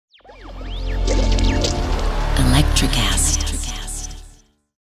Electricast.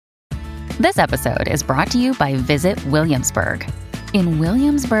 This episode is brought to you by Visit Williamsburg. In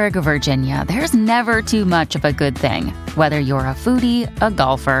Williamsburg, Virginia, there's never too much of a good thing. Whether you're a foodie, a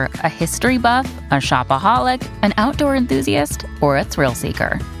golfer, a history buff, a shopaholic, an outdoor enthusiast, or a thrill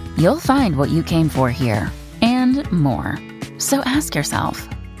seeker, you'll find what you came for here and more. So ask yourself,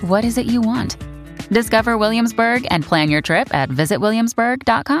 what is it you want? Discover Williamsburg and plan your trip at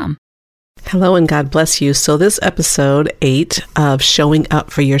visitwilliamsburg.com. Hello and God bless you. So this episode 8 of Showing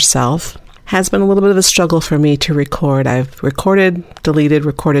Up for Yourself has been a little bit of a struggle for me to record. I've recorded,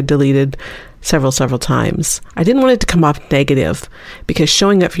 deleted several times. I didn't want it to come off negative because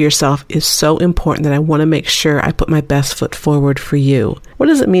showing up for yourself is so important that I want to make sure I put my best foot forward for you. What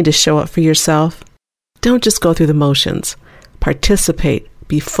does it mean to show up for yourself? Don't just go through the motions. Participate,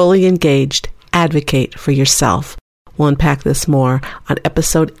 be fully engaged, advocate for yourself. We'll unpack this more on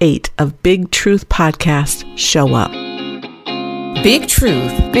episode 8 of Big Truth Podcast, Show Up. Big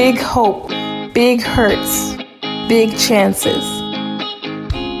truth, big hope, big hurts, big chances.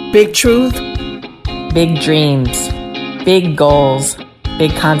 Big truth, big dreams, big goals,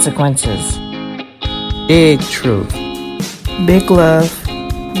 big consequences. Big truth, big love,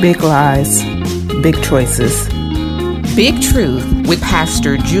 big lies, big choices. Big Truth with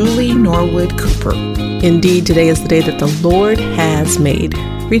Pastor Julie Norwood Cooper. Indeed, today is the day that the Lord has made.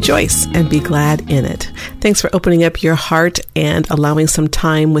 Rejoice and be glad in it. Thanks for opening up your heart and allowing some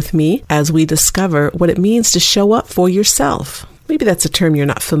time with me as we discover what it means to show up for yourself. Maybe that's a term you're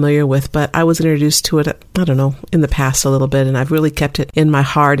not familiar with, but I was introduced to it, in the past a little bit, and I've really kept it in my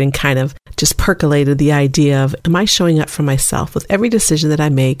heart and kind of just percolated the idea of, am I showing up for myself with every decision that I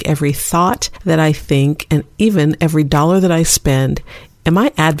make, every thought that I think, and even every dollar that I spend? Am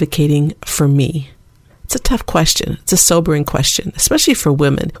I advocating for me? It's a tough question. It's a sobering question, especially for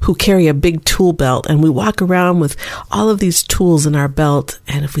women who carry a big tool belt and we walk around with all of these tools in our belt.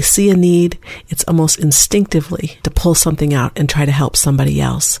 And if we see a need, it's almost instinctively to pull something out and try to help somebody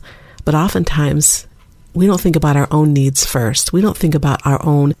else. But oftentimes we don't think about our own needs first. We don't think about our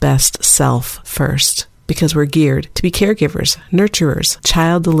own best self first because we're geared to be caregivers, nurturers,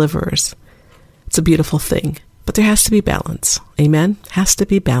 child deliverers. It's a beautiful thing, but there has to be balance. Amen? Has to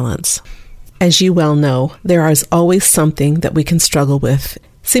be balance. As you well know, there is always something that we can struggle with.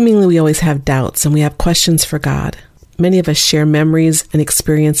 Seemingly, we always have doubts and we have questions for God. Many of us share memories and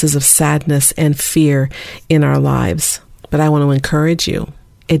experiences of sadness and fear in our lives. But I want to encourage you,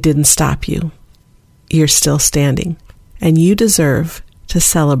 it didn't stop you. You're still standing, and you deserve to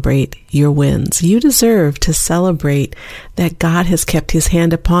celebrate your wins. You deserve to celebrate that God has kept his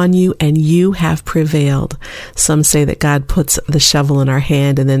hand upon you and you have prevailed. Some say that God puts the shovel in our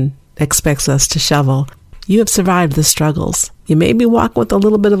hand and then expects us to shovel. You have survived the struggles. You may be walking with a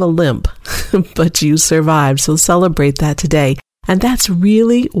little bit of a limp, but you survived. So celebrate that today. And that's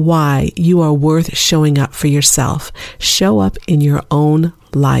really why you are worth showing up for yourself. Show up in your own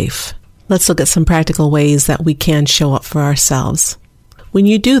life. Let's look at some practical ways that we can show up for ourselves. When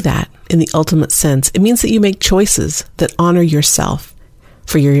you do that, in the ultimate sense, it means that you make choices that honor yourself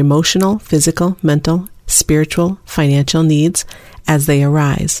for your emotional, physical, mental, spiritual, financial needs as they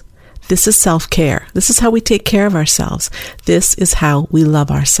arise. This is self-care. This is how we take care of ourselves. This is how we love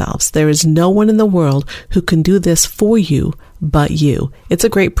ourselves. There is no one in the world who can do this for you but you. It's a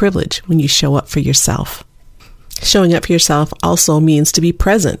great privilege when you show up for yourself. Showing up for yourself also means to be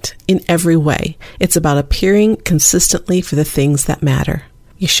present in every way. It's about appearing consistently for the things that matter.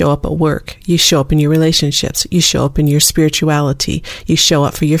 You show up at work. You show up in your relationships. You show up in your spirituality. You show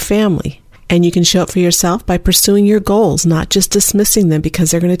up for your family. And you can show up for yourself by pursuing your goals, not just dismissing them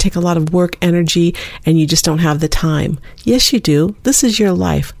because they're going to take a lot of work, energy, and you just don't have the time. Yes, you do. This is your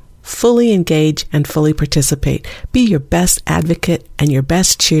life. Fully engage and fully participate. Be your best advocate and your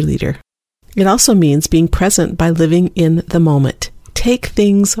best cheerleader. It also means being present by living in the moment. Take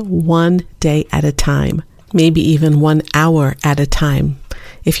things one day at a time, maybe even 1 hour at a time.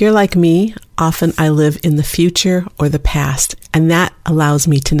 If you're like me, often I live in the future or the past, and that allows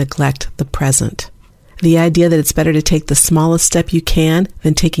me to neglect the present. The idea that it's better to take the smallest step you can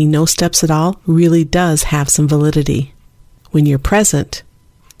than taking no steps at all really does have some validity. When you're present,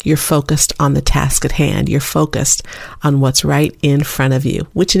 you're focused on the task at hand. You're focused on what's right in front of you,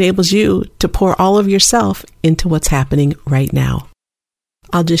 which enables you to pour all of yourself into what's happening right now.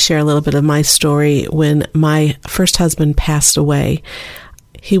 I'll just share a little bit of my story. When my first husband passed away,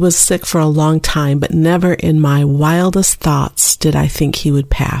 he was sick for a long time, but never in my wildest thoughts did I think he would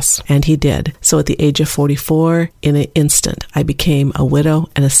pass. And he did. So at the age of 44, in an instant, I became a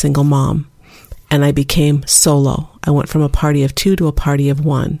widow and a single mom. And I became solo. I went from a party of 2 to a party of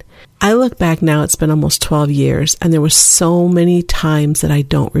 1. I look back now, it's been almost 12 years, and there were so many times that I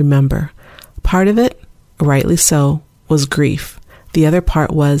don't remember. Part of it, rightly so, was grief. The other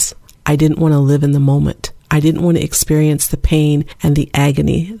part was I didn't want to live in the moment. I didn't want to experience the pain and the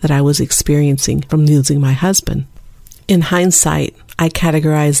agony that I was experiencing from losing my husband. In hindsight, I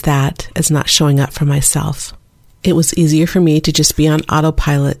categorize that as not showing up for myself. It was easier for me to just be on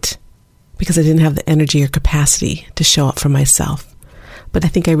autopilot because I didn't have the energy or capacity to show up for myself. But I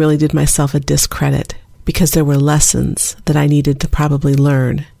think I really did myself a discredit because there were lessons that I needed to probably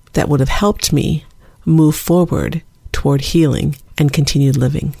learn that would have helped me move forward toward healing and continued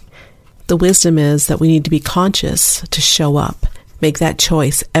living. The wisdom is that we need to be conscious to show up. Make that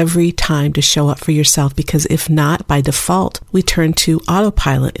choice every time to show up for yourself, because if not, by default, we turn to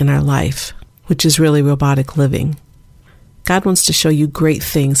autopilot in our life, which is really robotic living. God wants to show you great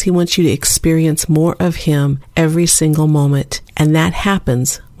things. He wants you to experience more of Him every single moment, and that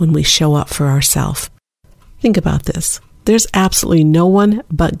happens when we show up for ourselves. Think about this. There's absolutely no one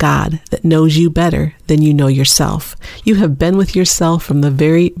but God that knows you better than you know yourself. You have been with yourself from the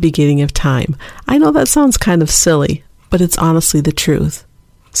very beginning of time. I know that sounds kind of silly, but it's honestly the truth.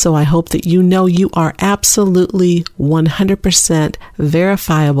 So I hope that you know you are absolutely 100%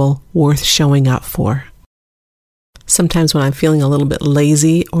 verifiable, worth showing up for. Sometimes when I'm feeling a little bit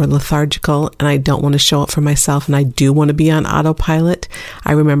lazy or lethargical and I don't want to show up for myself and I do want to be on autopilot,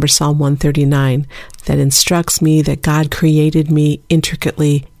 I remember Psalm 139 that instructs me that God created me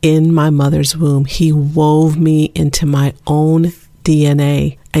intricately in my mother's womb. He wove me into my own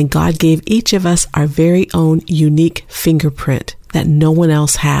DNA, and God gave each of us our very own unique fingerprint that no one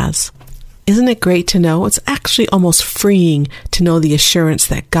else has. Isn't it great to know? It's actually almost freeing to know the assurance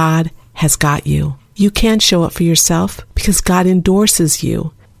that God has got you. You can show up for yourself because God endorses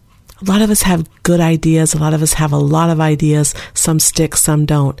you. A lot of us have good ideas. A lot of us have a lot of ideas. Some stick, some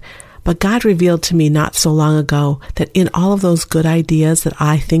don't. But God revealed to me not so long ago that in all of those good ideas that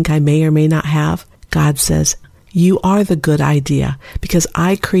I think I may or may not have, God says, you are the good idea because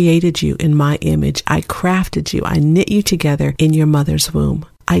I created you in my image. I crafted you. I knit you together in your mother's womb.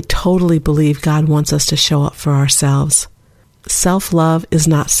 I totally believe God wants us to show up for ourselves. Self-love is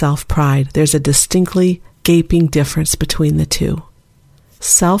not self-pride. There's a distinctly gaping difference between the two.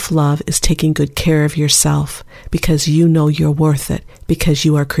 Self-love is taking good care of yourself because you know you're worth it, because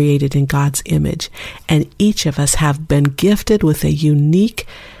you are created in God's image. And each of us have been gifted with a unique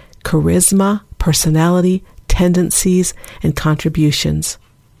charisma, personality, tendencies, and contributions.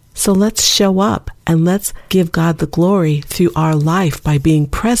 So let's show up and let's give God the glory through our life by being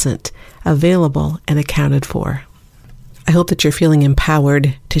present, available, and accounted for. I hope that you're feeling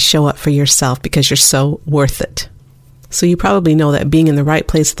empowered to show up for yourself because you're so worth it. So you probably know that being in the right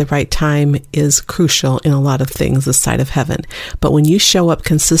place at the right time is crucial in a lot of things this side of heaven. But when you show up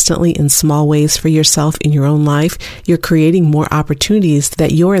consistently in small ways for yourself in your own life, you're creating more opportunities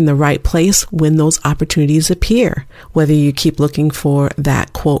that you're in the right place when those opportunities appear. Whether you keep looking for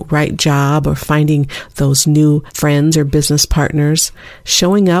that, quote, right job or finding those new friends or business partners,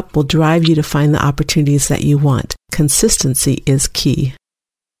 showing up will drive you to find the opportunities that you want. Consistency is key.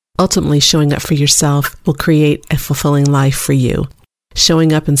 Ultimately, showing up for yourself will create a fulfilling life for you.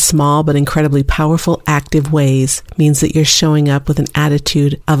 Showing up in small but incredibly powerful, active ways means that you're showing up with an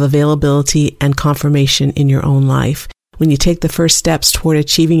attitude of availability and confirmation in your own life. When you take the first steps toward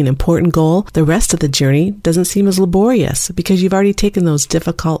achieving an important goal, the rest of the journey doesn't seem as laborious because you've already taken those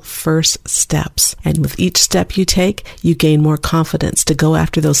difficult first steps. And with each step you take, you gain more confidence to go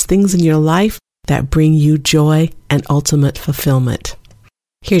after those things in your life that bring you joy and ultimate fulfillment.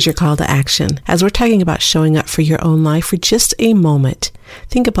 Here's your call to action. As we're talking about showing up for your own life for just a moment,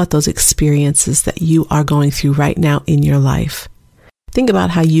 think about those experiences that you are going through right now in your life. Think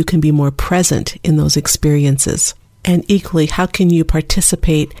about how you can be more present in those experiences. And equally, how can you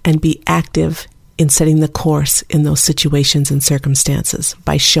participate and be active in setting the course in those situations and circumstances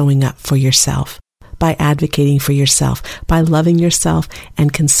by showing up for yourself, by advocating for yourself, by loving yourself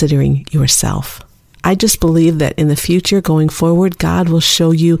and considering yourself. I just believe that in the future, going forward, God will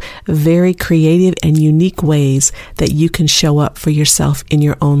show you very creative and unique ways that you can show up for yourself in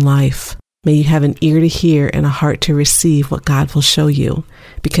your own life. May you have an ear to hear and a heart to receive what God will show you,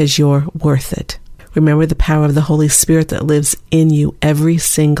 because you're worth it. Remember the power of the Holy Spirit that lives in you every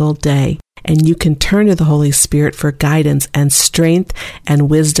single day, and you can turn to the Holy Spirit for guidance and strength and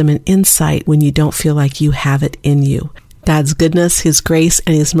wisdom and insight when you don't feel like you have it in you. God's goodness, His grace,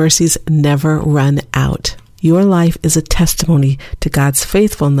 and His mercies never run out. Your life is a testimony to God's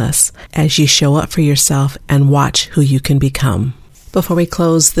faithfulness as you show up for yourself and watch who you can become. Before we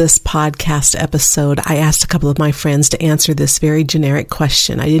close this podcast episode, I asked a couple of my friends to answer this very generic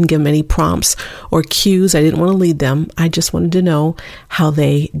question. I didn't give them any prompts or cues. I didn't want to lead them. I just wanted to know how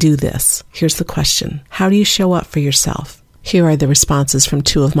they do this. Here's the question. How do you show up for yourself? Here are the responses from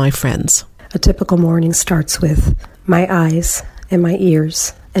two of my friends. A typical morning starts with my eyes and my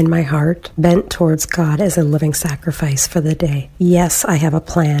ears and my heart bent towards God as a living sacrifice for the day. Yes, I have a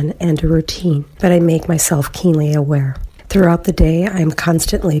plan and a routine, but I make myself keenly aware. Throughout the day, I am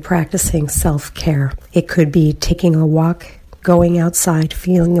constantly practicing self-care. It could be taking a walk, going outside,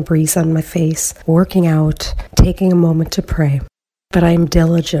 feeling a breeze on my face, working out, taking a moment to pray. But I am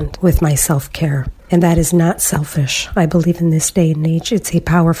diligent with my self-care, and that is not selfish. I believe in this day and age, it's a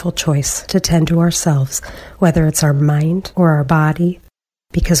powerful choice to tend to ourselves, whether it's our mind or our body,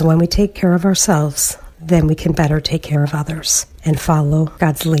 because when we take care of ourselves, then we can better take care of others and follow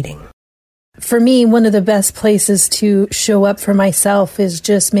God's leading. For me, one of the best places to show up for myself is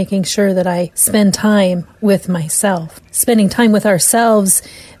just making sure that I spend time with myself. Spending time with ourselves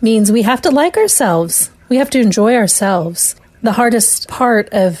means we have to like ourselves. We have to enjoy ourselves. The hardest part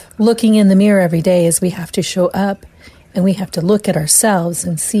of looking in the mirror every day is we have to show up and we have to look at ourselves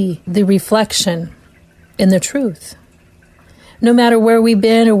and see the reflection in the truth. No matter where we've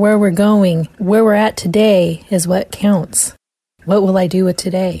been or where we're going, where we're at today is what counts. What will I do with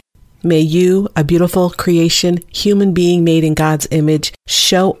today? May you, a beautiful creation, human being made in God's image,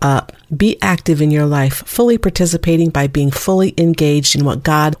 show up, be active in your life, fully participating by being fully engaged in what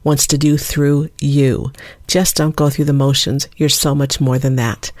God wants to do through you. Just don't go through the motions. You're so much more than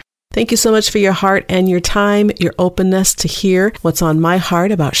that. Thank you so much for your heart and your time, your openness to hear what's on my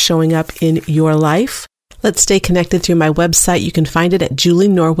heart about showing up in your life. Let's stay connected through my website. You can find it at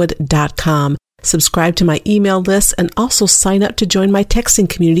julienorwood.com. Subscribe to my email list and also sign up to join my texting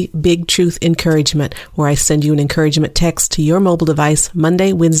community, Big Truth Encouragement, where I send you an encouragement text to your mobile device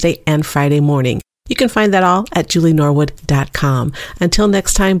Monday, Wednesday, and Friday morning. You can find that all at julienorwood.com. Until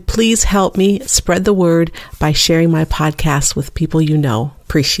next time, please help me spread the word by sharing my podcast with people you know.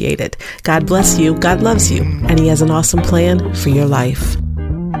 Appreciate it. God bless you. God loves you. And He has an awesome plan for your life.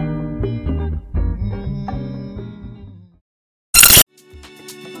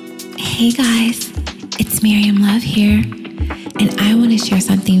 Hey guys, it's Miriam Love here, and I want to share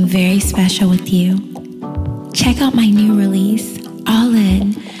something very special with you. Check out my new release, All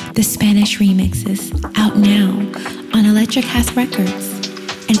In, the Spanish remixes, out now on Electric House Records.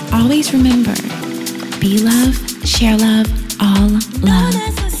 And always remember, be love, share love, all love.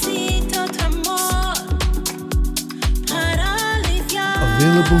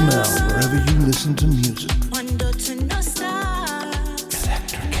 Available now wherever you listen to music.